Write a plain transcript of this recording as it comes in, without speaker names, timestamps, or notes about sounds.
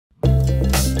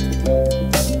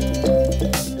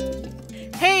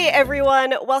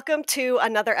everyone. Welcome to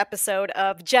another episode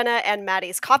of Jenna and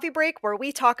Maddie's Coffee Break, where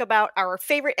we talk about our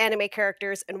favorite anime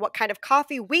characters and what kind of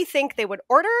coffee we think they would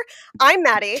order. I'm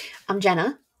Maddie. I'm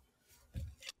Jenna.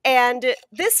 And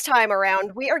this time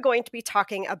around, we are going to be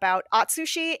talking about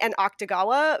Atsushi and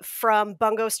Akutagawa from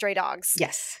Bungo Stray Dogs.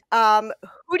 Yes.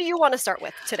 Who do you want to start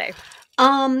with today?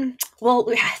 Well,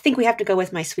 I think we have to go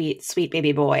with my sweet, sweet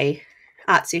baby boy,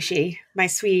 Atsushi. My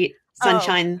sweet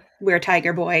sunshine, weird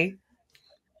tiger boy.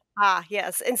 Ah,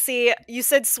 yes. And see, you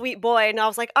said sweet boy, and I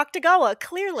was like, Akutagawa,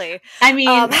 clearly. I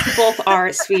mean, both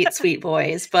are sweet, sweet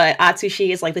boys, but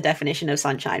Atsushi is like the definition of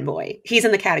sunshine boy. He's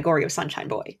in the category of sunshine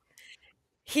boy.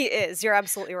 He is. You're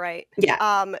absolutely right.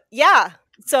 Yeah. Yeah.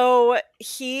 So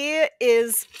he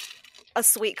is a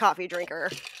sweet coffee drinker.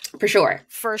 For sure.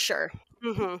 For sure.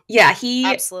 Mm-hmm. Yeah,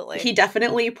 absolutely. He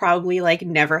definitely probably like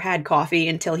never had coffee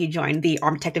until he joined the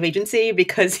Armed Detective Agency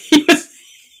because he was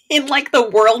in like the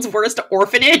world's worst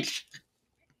orphanage.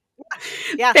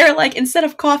 Yeah. They're like, instead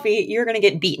of coffee, you're gonna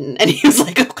get beaten. And he was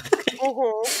like,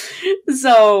 mm-hmm.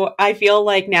 So I feel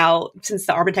like now, since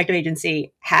the Armed Detective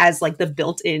Agency has like the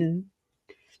built-in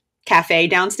cafe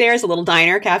downstairs, a little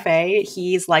diner cafe,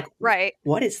 he's like, right,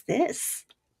 what is this?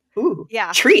 Ooh,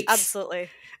 yeah, treats. Absolutely.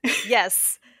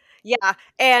 Yes. Yeah.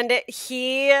 And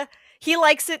he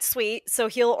likes it sweet, so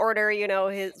he'll order,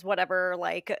 his whatever,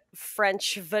 like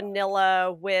French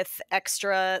vanilla with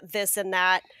extra this and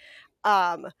that.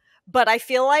 But I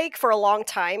feel like for a long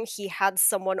time he had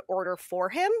someone order for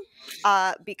him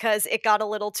because it got a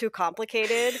little too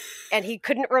complicated and he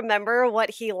couldn't remember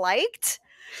what he liked.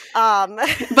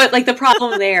 But like the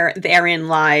problem therein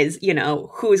lies,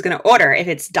 who's going to order. If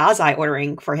it's Dazai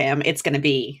ordering for him, it's going to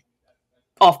be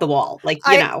off the wall. Like,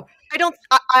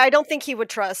 I don't think he would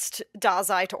trust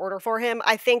Dazai to order for him.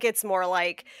 I think it's more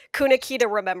like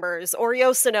Kunakita remembers, or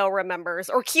Yoshino remembers,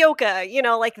 or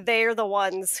Kyoka, like they're the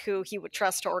ones who he would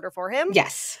trust to order for him.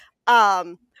 Yes.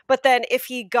 But then if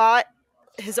they got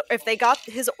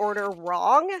his order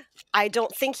wrong, I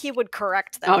don't think he would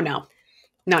correct them. Oh no.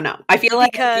 I feel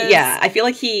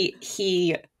like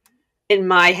he in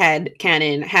my head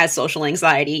canon has social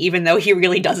anxiety, even though he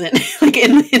really doesn't. Like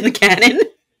in the canon.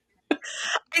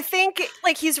 I think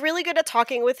like he's really good at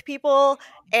talking with people,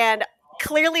 and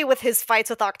clearly with his fights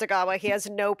with Akutagawa, he has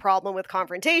no problem with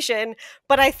confrontation.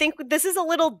 But I think this is a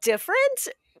little different,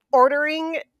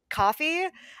 ordering coffee,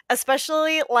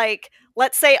 especially like,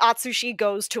 let's say Atsushi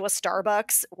goes to a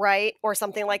Starbucks, right? Or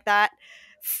something like that.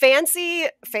 Fancy,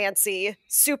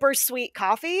 super sweet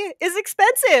coffee is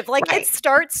expensive. Like, right. It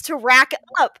starts to rack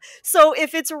up. So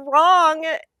if it's wrong,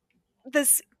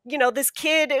 this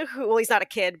kid who, well, he's not a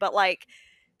kid, but like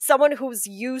someone who's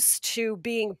used to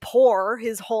being poor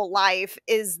his whole life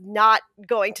is not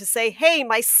going to say, hey,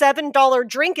 my $7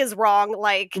 drink is wrong.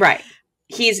 Like, right.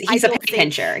 He's a penny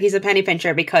pincher. He's a penny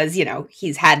pincher because,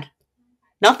 he's had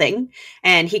nothing,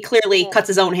 and he clearly cuts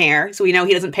his own hair, so we know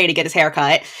he doesn't pay to get his hair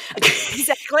cut.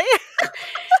 Exactly.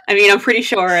 I mean, I'm pretty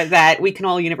sure that we can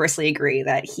all universally agree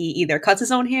that he either cuts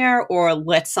his own hair or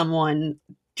lets someone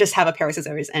just have a pair of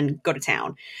scissors and go to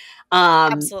town.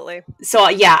 Absolutely. So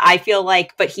yeah, I feel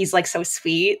like, but he's like so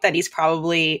sweet that he's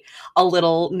probably a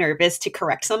little nervous to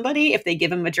correct somebody if they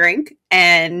give him a drink,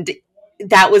 and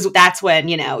that's when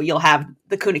you'll have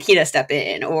the Kunakita step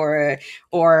in, or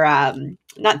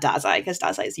not Dazai, because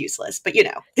Dazai is useless, but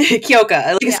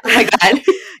Kyoka, like, oh my god.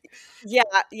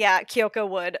 Yeah, Kyoka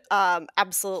would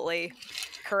absolutely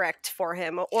correct for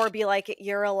him, or be like,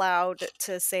 you're allowed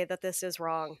to say that this is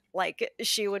wrong. Like,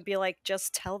 she would be like,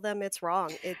 just tell them it's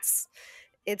wrong.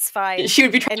 It's fine. She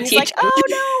would be trying to teach like, oh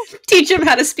no, teach him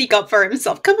how to speak up for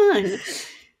himself. Come on.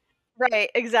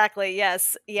 Right, exactly.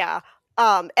 Yes. Yeah.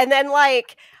 And then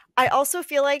like, I also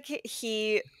feel like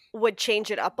he would change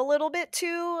it up a little bit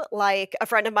too. Like, a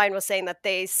friend of mine was saying that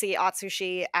they see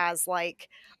Atsushi as like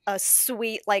a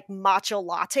sweet, like matcha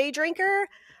latte drinker.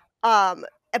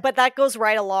 But that goes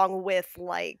right along with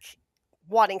like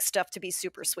wanting stuff to be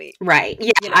super sweet. Right.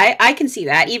 Yeah, I can see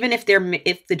that. Even if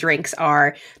the drinks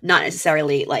are not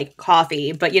necessarily like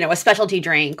coffee, but a specialty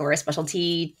drink or a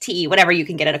specialty tea, whatever you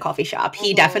can get at a coffee shop,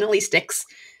 he definitely sticks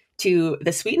to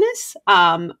the sweetness.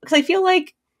 Because I feel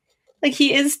like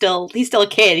he's still a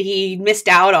kid. He missed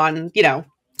out on,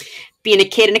 being a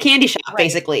kid in a candy shop, right,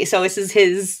 basically. So this is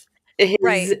his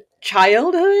right,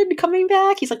 childhood coming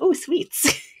back. He's like, oh,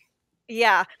 sweets.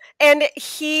 Yeah. And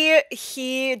he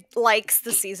likes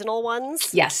the seasonal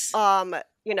ones. Yes. But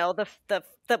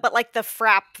like the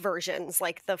frap versions,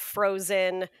 like the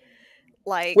frozen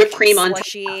like Whipped cream on top,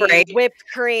 slushy right? whipped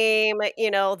cream,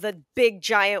 the big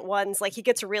giant ones. Like he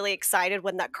gets really excited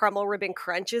when that caramel ribbon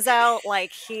crunch is out.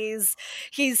 Like he's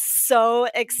so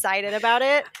excited about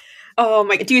it. Oh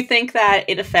my! Do you think that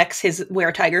it affects his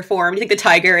were-tiger form? Do you think the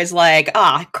tiger is like,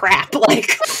 ah, crap,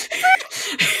 like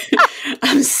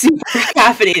I'm super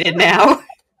caffeinated now?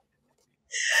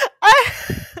 I,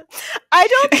 I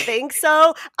don't think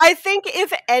so. I think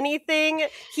if anything,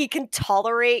 he can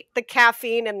tolerate the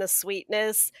caffeine and the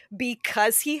sweetness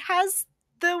because he has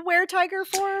the were-tiger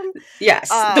form. Yes,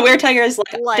 the were-tiger is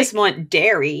like, I Like just want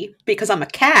dairy because I'm a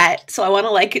cat, so I want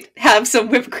to like have some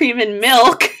whipped cream and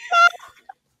milk.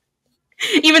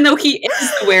 Even though he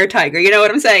is the were-tiger, you know what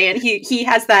I'm saying? He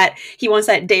has that. He wants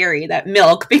that dairy, that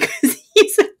milk, because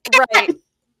he's a cat. right.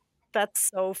 That's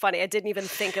so funny. I didn't even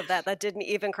think of that. That didn't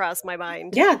even cross my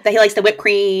mind. Yeah, that he likes the whipped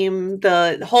cream,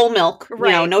 the whole milk.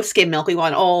 Right. No skim milk. We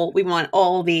want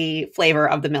all the flavor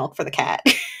of the milk for the cat.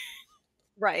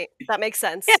 Right. That makes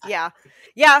sense. Yeah.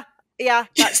 Yeah. That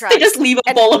tracks. They just leave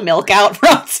a bowl of milk out for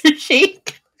Atsushi.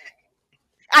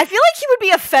 I feel like he would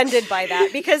be offended by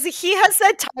that because he has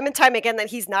said time and time again that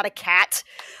he's not a cat.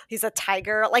 He's a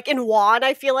tiger. Like in Wrenn,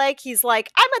 I feel like he's like,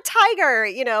 I'm a tiger,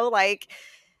 like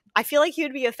I feel like he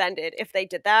would be offended if they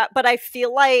did that. But I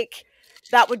feel like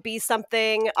that would be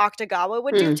something Akutagawa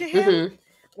would do to him. Mm-hmm.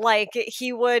 Like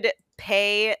he would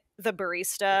pay the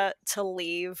barista to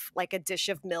leave like a dish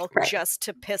of milk just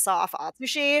to piss off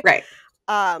Atsushi. Right.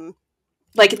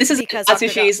 Like this is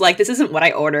Atsushi's like, this isn't what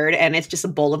I ordered, and it's just a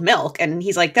bowl of milk. And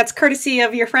he's like, that's courtesy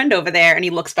of your friend over there. And he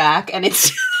looks back, and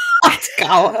it's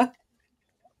Akutagawa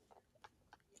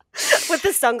with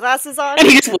the sunglasses on, and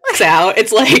he just walks out.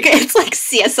 It's like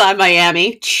CSI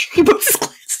Miami. He puts his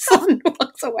glasses on and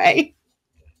walks away.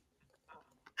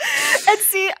 And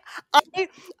see,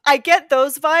 I get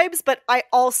those vibes, but I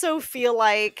also feel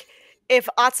like if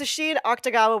Atsushi and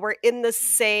Akutagawa were in the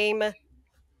same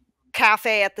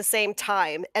cafe at the same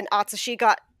time and Atsushi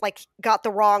got the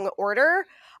wrong order,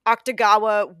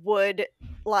 Akutagawa would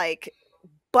like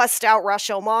bust out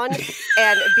Rashomon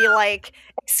and be like,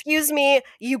 excuse me,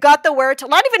 you got the word to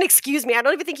not even excuse me, I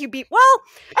don't even think you'd be I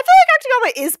feel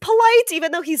like Akutagawa is polite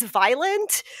even though he's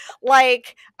violent.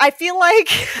 Like I feel like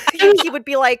he would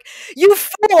be like, you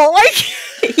fool.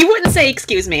 Like he wouldn't say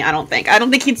excuse me, I don't think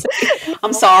he'd say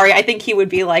I'm sorry. I think he would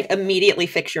be like, immediately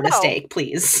fix your mistake,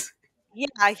 please.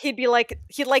 Yeah, he'd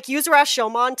use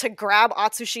Rashomon to grab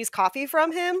Atsushi's coffee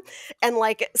from him and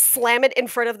like slam it in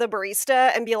front of the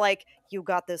barista and be like, you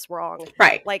got this wrong.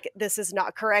 Right. Like, this is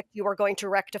not correct. You are going to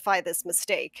rectify this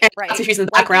mistake. And right. Atsushi's in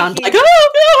the background like,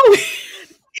 oh no!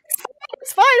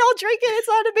 It's fine, I'll drink it. It's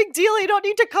not a big deal. You don't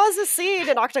need to cause a scene.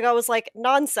 And Akutagawa was like,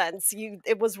 nonsense.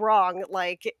 It was wrong.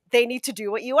 Like, they need to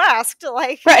do what you asked.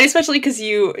 Like, right, especially because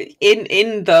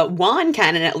in the Wrenn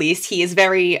canon at least, he is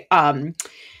very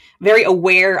very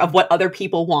aware of what other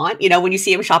people want. When you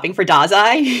see him shopping for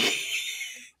Dazai,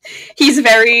 he's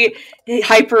very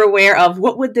hyper aware of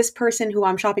what would this person who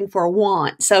I'm shopping for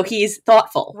want. So he's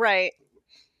thoughtful. Right.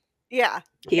 Yeah.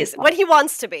 He is when he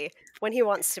wants to be.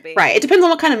 Right. It depends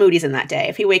on what kind of mood he's in that day.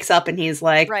 If he wakes up and he's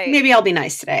like, maybe I'll be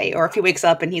nice today. Or if he wakes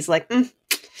up and he's like,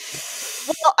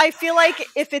 Well, I feel like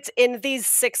if it's in these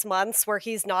 6 months where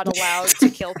he's not allowed to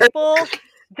kill people,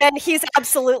 then he's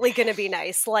absolutely going to be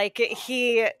nice. Like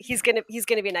he's going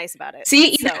to be nice about it.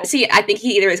 See, I think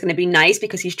he either is going to be nice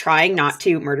because he's trying not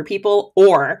to murder people,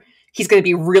 or he's going to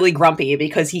be really grumpy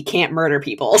because he can't murder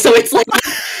people. So it's like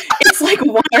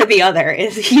one or the other.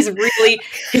 He's really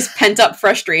his pent up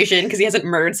frustration because he hasn't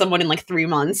murdered someone in like 3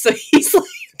 months. So he's like,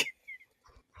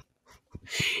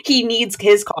 he needs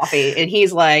his coffee, and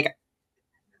he's like,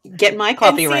 get my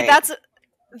coffee right.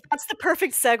 That's the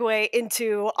perfect segue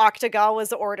into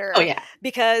Akutagawa's order. Oh, yeah.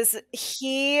 Because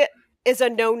he is a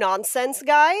no-nonsense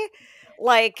guy.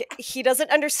 Like, he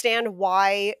doesn't understand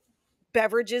why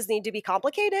beverages need to be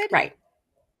complicated. Right.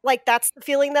 Like, that's the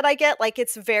feeling that I get. Like,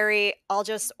 it's very, I'll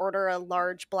just order a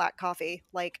large black coffee.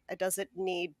 Like, it doesn't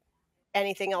need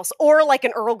anything else. Or, like,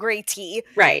 an Earl Grey tea.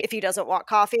 Right. If he doesn't want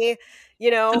coffee.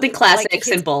 Something classic,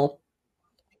 simple.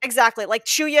 Exactly. Like,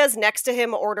 Chuya's next to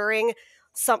him ordering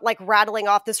rattling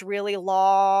off this really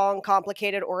long,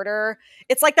 complicated order.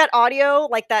 It's like that audio,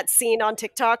 like that scene on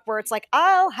TikTok where it's like,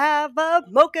 I'll have a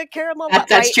mocha caramel.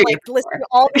 That's true. Like, listen to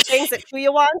all the things that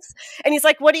Chuya wants. And he's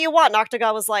like, what do you want? And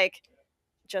Akutagawa was like,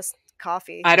 just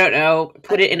coffee. I don't know.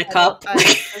 Put it in a cup.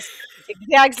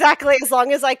 Yeah, exactly. As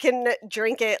long as I can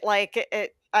drink it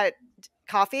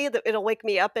coffee, it'll wake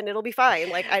me up and it'll be fine.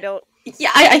 Like, I don't.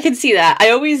 Yeah, I can see that. I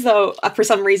always, though, for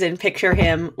some reason, picture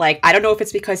him, like, I don't know if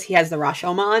it's because he has the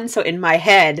Rashomon, so in my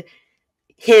head,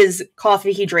 his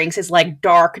coffee he drinks is like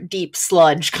dark, deep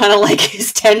sludge, kind of like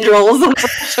his tendrils of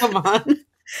Shaman.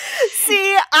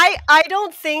 See, I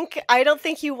don't think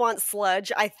he wants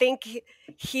sludge. I think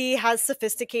he has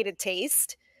sophisticated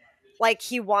taste. Like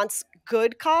he wants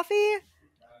good coffee,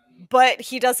 but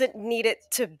he doesn't need it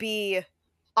to be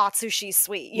Atsushi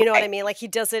sweet. You know what I mean? Like he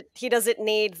doesn't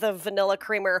need the vanilla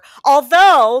creamer.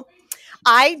 Although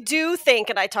I do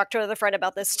think, and I talked to another friend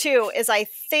about this too, is I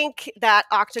think that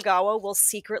Akutagawa will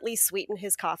secretly sweeten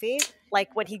his coffee.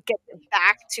 Like when he gets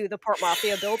back to the Port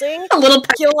Mafia building, A little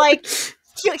he'll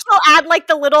add like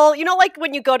the little, like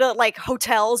when you go to like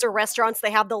hotels or restaurants,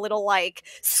 they have the little like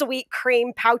sweet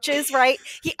cream pouches, right?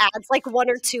 He adds like 1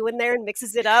 or 2 in there and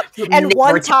mixes it up. And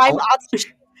one time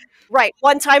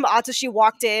Atsushi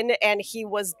walked in and he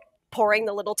was pouring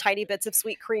the little tiny bits of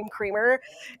sweet creamer,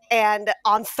 and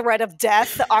on threat of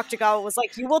death, Akutagawa was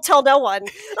like, "You will tell no one."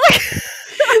 The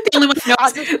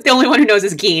only one who knows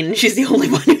is Geen. She's the only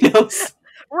one who knows.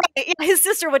 Right. Yeah, his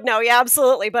sister would know. Yeah,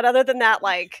 absolutely. But other than that,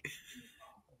 like,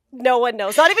 no one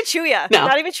knows. Not even Chuya. No.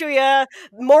 Not even Chuya.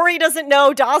 Mori doesn't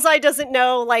know. Dazai doesn't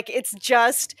know. Like, it's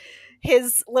just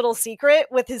his little secret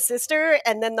with his sister.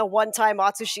 And then the one time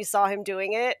Atsushi saw him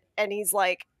doing it, and he's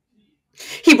like,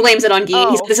 he blames it on Geen.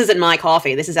 He said, "This isn't my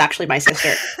coffee. This is actually my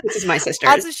sister. This is my sister."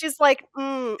 Atsushi's like,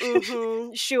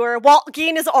 sure. Well,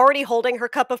 Geen is already holding her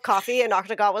cup of coffee, and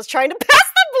Akutagawa's trying to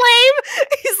pass the blame.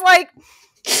 He's like,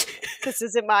 "This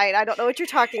isn't mine. I don't know what you're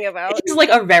talking about." He's like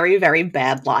a very, very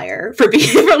bad liar for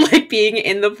being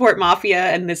in the Port Mafia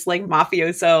and this like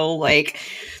mafioso like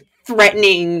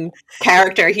threatening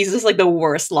character. He's just like the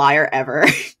worst liar ever.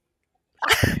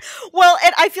 Well,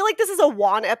 and I feel like this is a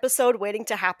Wan episode waiting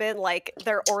to happen. Like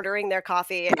they're ordering their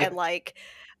coffee, and like,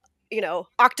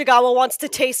 Akutagawa wants to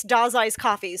taste Dazai's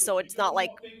coffee, so it's not like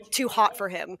too hot for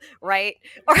him, right?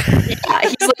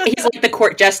 Yeah, he's like the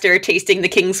court jester tasting the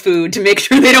king's food to make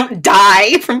sure they don't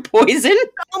die from poison.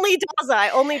 Only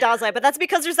Dazai. But that's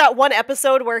because there's that one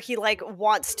episode where he like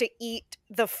wants to eat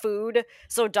the food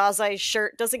so Dazai's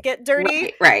shirt doesn't get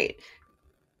dirty. Right.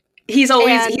 He's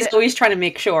always trying to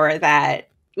make sure that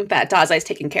Dazai's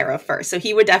taken care of first. So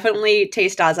he would definitely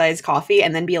taste Dazai's coffee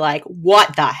and then be like,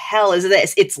 "What the hell is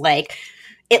this?" It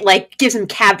gives him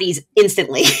cavities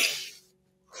instantly.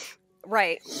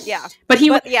 Right. Yeah. But he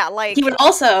would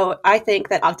also, I think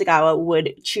that Akutagawa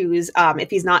would choose, if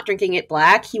he's not drinking it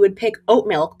black, he would pick oat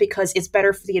milk because it's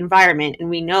better for the environment. And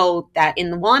we know that in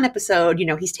the one episode,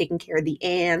 he's taking care of the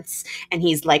ants and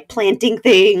he's like planting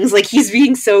things. Like he's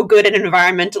being so good and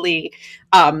environmentally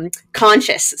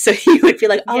conscious. So he would be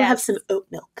like, "I'll have some oat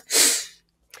milk."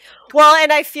 Well,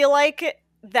 and I feel like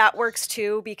that works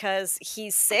too because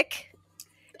he's sick.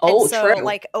 Oh, and so true.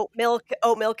 Like oat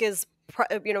milk is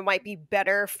might be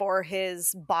better for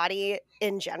his body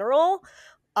in general.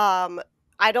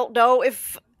 I don't know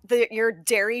if your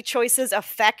dairy choices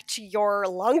affect your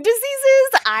lung diseases.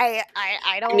 I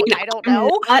don't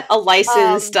know. I'm not a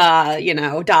licensed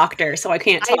doctor, so I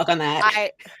can't talk on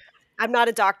that. I'm not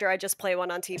a doctor. I just play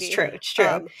one on TV. It's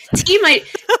true. Tea might.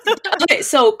 Okay,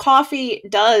 so coffee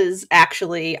does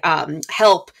actually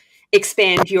help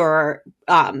expand your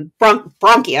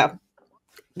bronchia.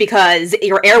 Because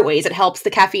your airways, the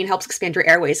caffeine helps expand your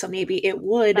airways, so maybe it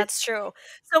would. That's true.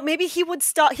 So maybe he would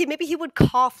stop. Maybe he would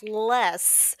cough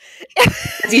less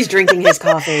as he's drinking his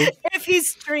coffee. If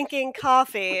he's drinking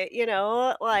coffee,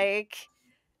 like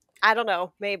I don't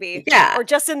know, maybe. Yeah. Or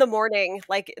just in the morning,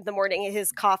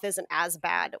 his cough isn't as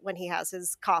bad when he has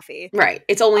his coffee. Right.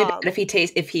 It's only bad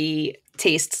if he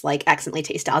tastes like accidentally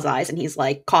tastes Dazai's and he's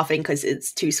like coughing because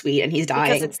it's too sweet and he's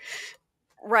dying.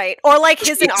 Right. Or like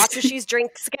his and Atsushi's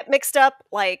drinks get mixed up.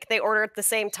 Like they order at the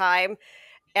same time.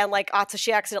 And like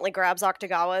Atsushi accidentally grabs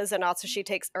Akutagawa's and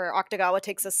Akutagawa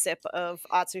takes a sip of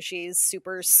Atsushi's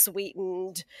super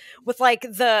sweetened with like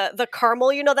the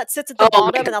caramel, that sits at the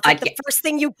bottom, and that's like the first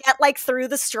thing you get like through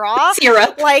the straw.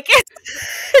 Syrup. Like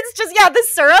it's just the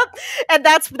syrup. And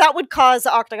that would cause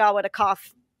Akutagawa to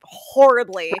cough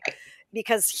horribly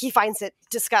because he finds it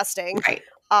disgusting. Right.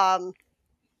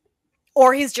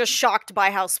 Or he's just shocked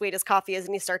by how sweet his coffee is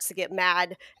and he starts to get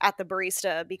mad at the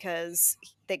barista because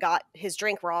they got his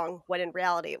drink wrong when in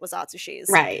reality it was Atsushi's.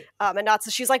 Right. And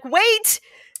Atsushi's like, "Wait!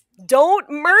 Don't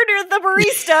murder the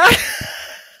barista!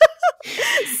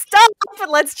 Stop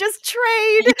and let's just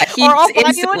trade! Yeah, or I'll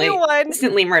buy you a new one!"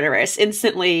 Instantly murderous.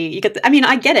 Instantly, you get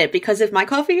I get it, because if my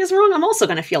coffee is wrong, I'm also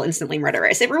going to feel instantly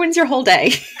murderous. It ruins your whole day.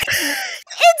 Instantly.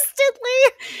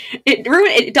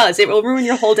 It does. It will ruin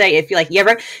your whole day if you do you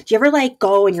ever like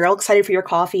go and you're all excited for your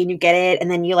coffee and you get it and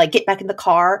then you like get back in the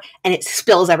car and it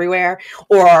spills everywhere,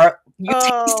 or you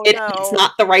taste it and it's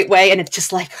not the right way and it's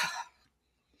just like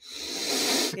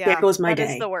There goes my day.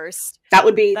 That is the worst. That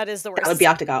would be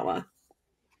Akutagawa.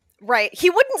 Right. He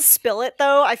wouldn't spill it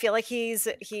though. I feel like he's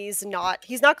not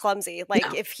clumsy. Like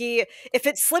if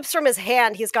it slips from his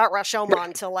hand, he's got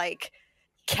Rashomon to like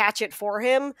catch it for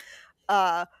him.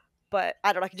 But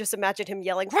I don't know, I can just imagine him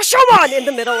yelling Rashomon in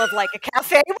the middle of like a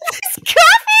cafe with his coffee.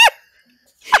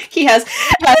 He has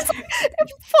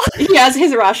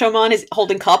his Rashomon is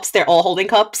holding cups. They're all holding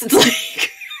cups. It's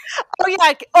like oh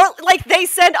yeah, or like they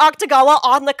send Akutagawa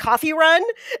on the coffee run,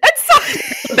 and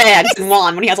so bags and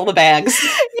Juan when he has all the bags.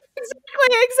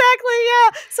 Exactly,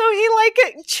 yeah. So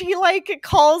she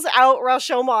calls out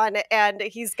Rashomon, and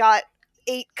he's got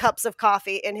 8 cups of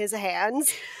coffee in his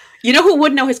hands. You know who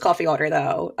would know his coffee order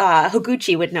though?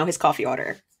 Higuchi would know his coffee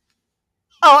order.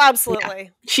 Oh, absolutely. Yeah.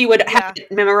 She would have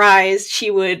it memorized. She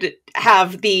would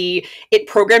have it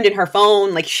programmed in her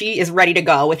phone. Like she is ready to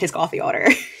go with his coffee order.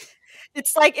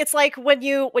 It's like when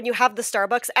you have the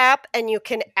Starbucks app and you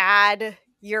can add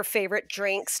your favorite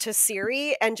drinks to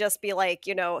Siri and just be like,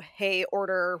 hey,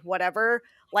 order whatever.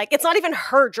 Like it's not even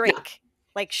her drink. No.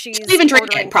 Like she doesn't even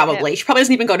drink it. Probably she probably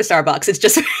doesn't even go to Starbucks. It's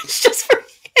just for him.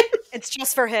 It's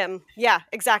just for him. Yeah,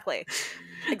 exactly.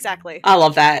 I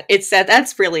love that. It's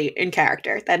that's really in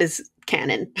character. That is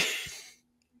canon.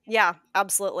 Yeah,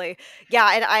 absolutely. Yeah,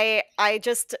 and I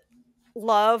just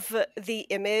love the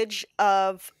image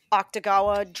of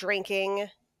Akutagawa drinking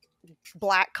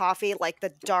black coffee, like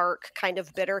the dark kind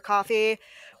of bitter coffee,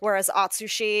 whereas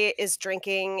Atsushi is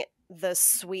drinking the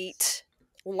sweet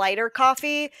lighter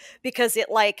coffee because it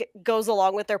like goes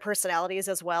along with their personalities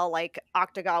as well. Like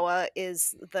Akutagawa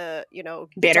is the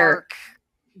bitter,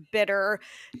 bitter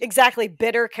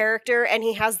character, and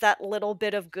he has that little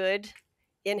bit of good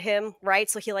in him, right?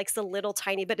 So he likes the little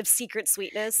tiny bit of secret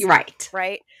sweetness,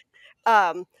 right.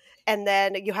 And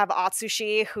then you have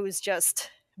Atsushi, who's just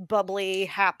bubbly,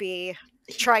 happy,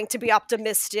 trying to be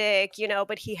optimistic,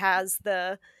 but he has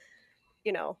the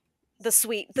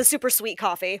super sweet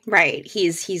coffee. Right.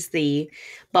 He's the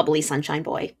bubbly sunshine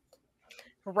boy.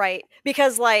 Right.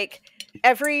 Because like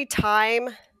every time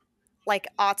like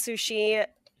Atsushi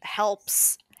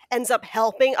ends up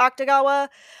helping Akutagawa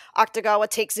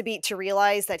takes a beat to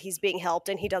realize that he's being helped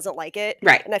and he doesn't like it.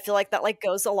 Right. And I feel like that like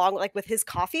goes along like with his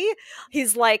coffee.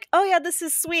 He's like, oh yeah, this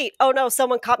is sweet. Oh no,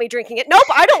 someone caught me drinking it. Nope,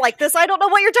 I don't like this. I don't know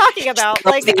what you're talking about.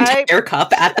 Like the entire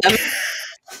cup at them.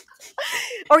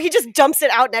 Or he just dumps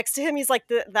it out next to him. He's like,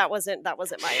 that wasn't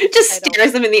mine. Just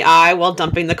stares them in the eye while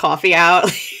dumping the coffee out.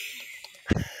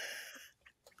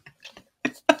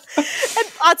 And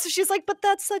Atsushi's like, but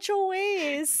that's such a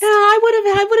waste. Yeah, I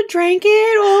would have drank it.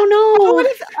 Oh no.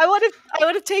 I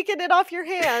would have taken it off your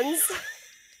hands.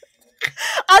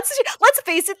 Atsushi, let's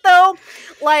face it though,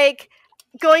 like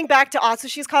going back to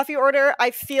Atsushi's coffee order, I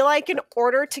feel like in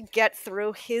order to get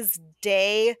through his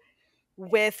day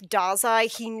with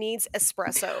Dazai, he needs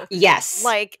espresso. Yes.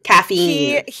 Like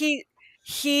caffeine.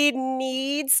 He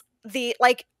needs the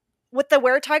like with the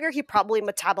weretiger, he probably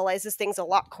metabolizes things a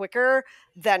lot quicker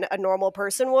than a normal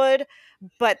person would,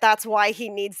 but that's why he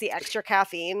needs the extra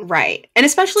caffeine. Right. And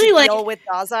especially to like deal with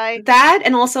Dazai. That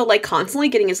and also like constantly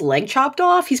getting his leg chopped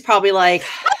off. He's probably like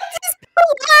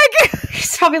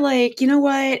he's probably like, you know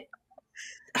what?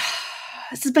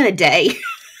 This has been a day.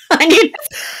 I need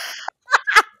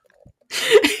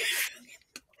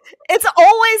It's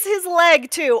always his leg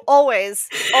too. Always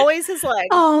his leg.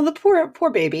 Oh, the poor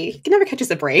baby. He never catches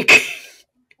a break.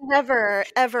 Never,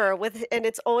 ever. And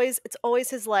it's always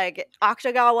his leg.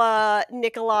 Akutagawa,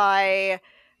 Nikolai,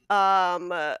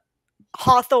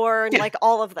 Hawthorne, like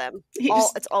all of them.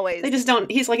 It's always. They just don't.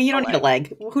 He's like, you don't need a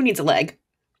leg. Who needs a leg?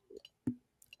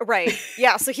 Right.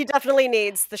 Yeah. So he definitely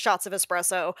needs the shots of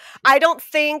espresso. I don't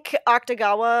think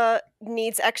Akutagawa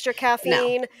needs extra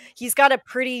caffeine. No. He's got a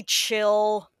pretty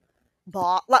chill.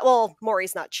 Well,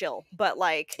 Mori's not chill, but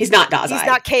like he's not Dazai. He's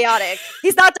not chaotic.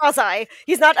 He's not Dazai.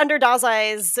 He's not under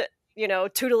Dazai's,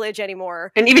 tutelage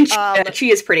anymore. And even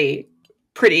she is pretty.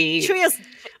 She is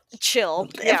chill,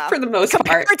 yeah, for the most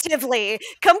part. Comparatively,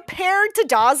 compared to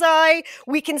Dazai,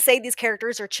 we can say these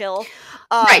characters are chill.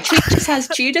 Right.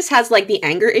 She just has like the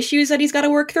anger issues that he's got to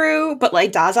work through, but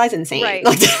like Dazai's insane. Right.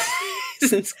 Like,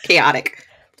 it's chaotic.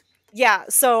 Yeah.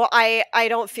 So I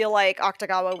don't feel like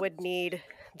Akutagawa would need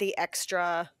the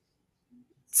extra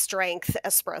strength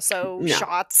espresso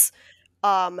shots.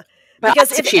 Because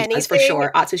Atsushi if anything, does for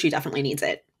sure. Atsushi definitely needs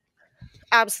it.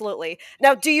 Absolutely.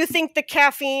 Now, do you think the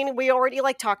caffeine, we already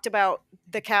talked about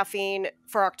the caffeine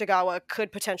for Akutagawa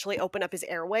could potentially open up his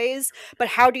airways, but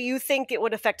how do you think it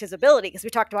would affect his ability? Because we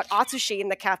talked about Atsushi and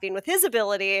the caffeine with his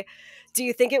ability. Do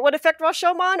you think it would affect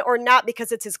Rashomon or not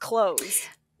because it's his clothes?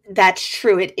 That's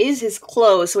true. It is his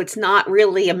clothes, so it's not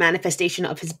really a manifestation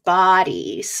of his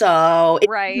body. So it's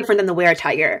Right. different than the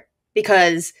were-tiger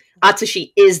because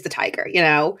Atsushi is the tiger, you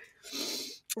know?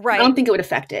 Right. I don't think it would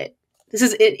affect it. This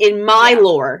is in my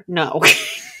lore, no.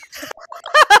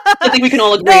 I think we can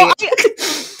all agree. No,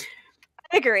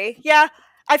 I agree. Yeah.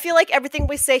 I feel like everything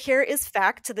we say here is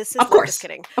fact. This is Of course. Just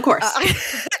kidding. Of course.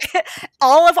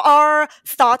 All of our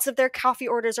thoughts of their coffee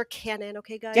orders are canon,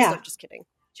 okay, guys? Yeah. No, just kidding.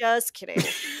 Just kidding.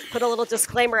 Put a little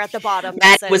disclaimer at the bottom.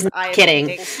 That says, was not kidding.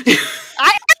 I am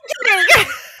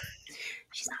kidding.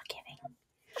 She's not kidding.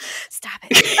 Stop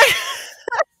it.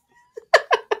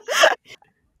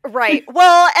 Right.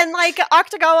 Well, and like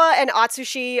Akutagawa and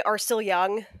Atsushi are still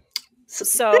young.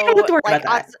 So they don't have to worry like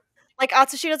about that. Like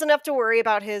Atsushi doesn't have to worry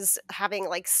about his having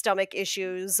like stomach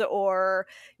issues or,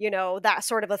 you know, that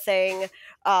sort of a thing.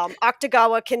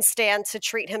 Akutagawa can stand to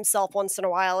treat himself once in a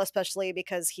while, especially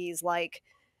because he's like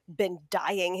been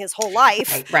dying his whole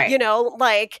life. Right. You know,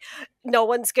 like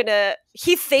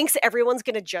he thinks everyone's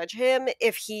gonna judge him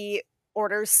if he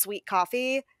orders sweet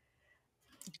coffee,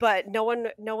 but no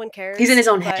one cares. He's in his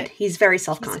own head. He's very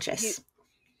self-conscious.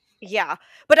 Yeah.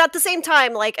 But at the same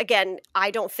time, like, again, I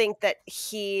don't think that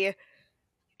he,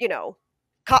 you know,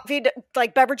 coffee,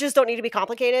 like, beverages don't need to be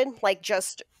complicated. Like,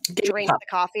 just drink the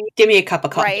coffee. Give me a cup of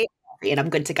coffee, right? And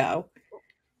I'm good to go.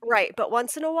 Right. But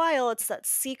once in a while, it's that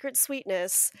secret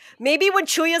sweetness. Maybe when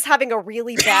Chuya's having a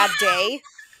really bad day.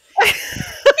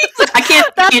 I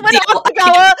can't. That's when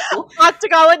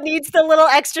Akutagawa needs the little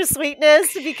extra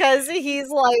sweetness because he's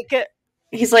like,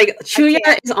 Chuya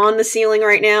is on the ceiling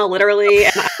right now, literally,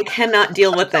 and I cannot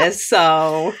deal with this.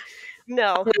 So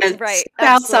no, I'm gonna step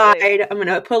outside. I'm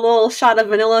gonna put a little shot of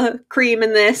vanilla cream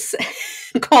in this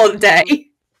and call it a day.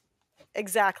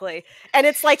 Exactly. And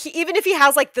it's like, even if he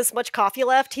has like this much coffee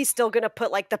left, he's still gonna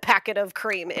put like the packet of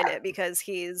cream in it because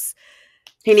he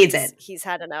needs it. He's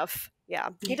had enough. Yeah,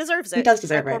 he deserves it. He does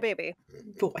deserve it. Poor baby.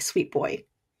 Boy, sweet boy.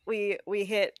 We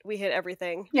hit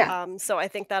everything. Yeah. So I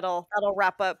think that'll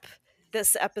wrap up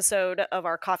this episode of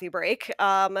our coffee break.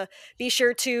 Be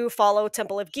sure to follow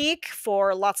Temple of Geek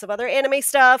for lots of other anime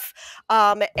stuff,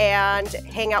 and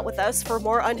hang out with us for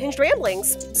more unhinged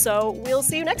ramblings. So we'll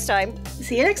see you next time.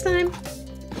 See you next time.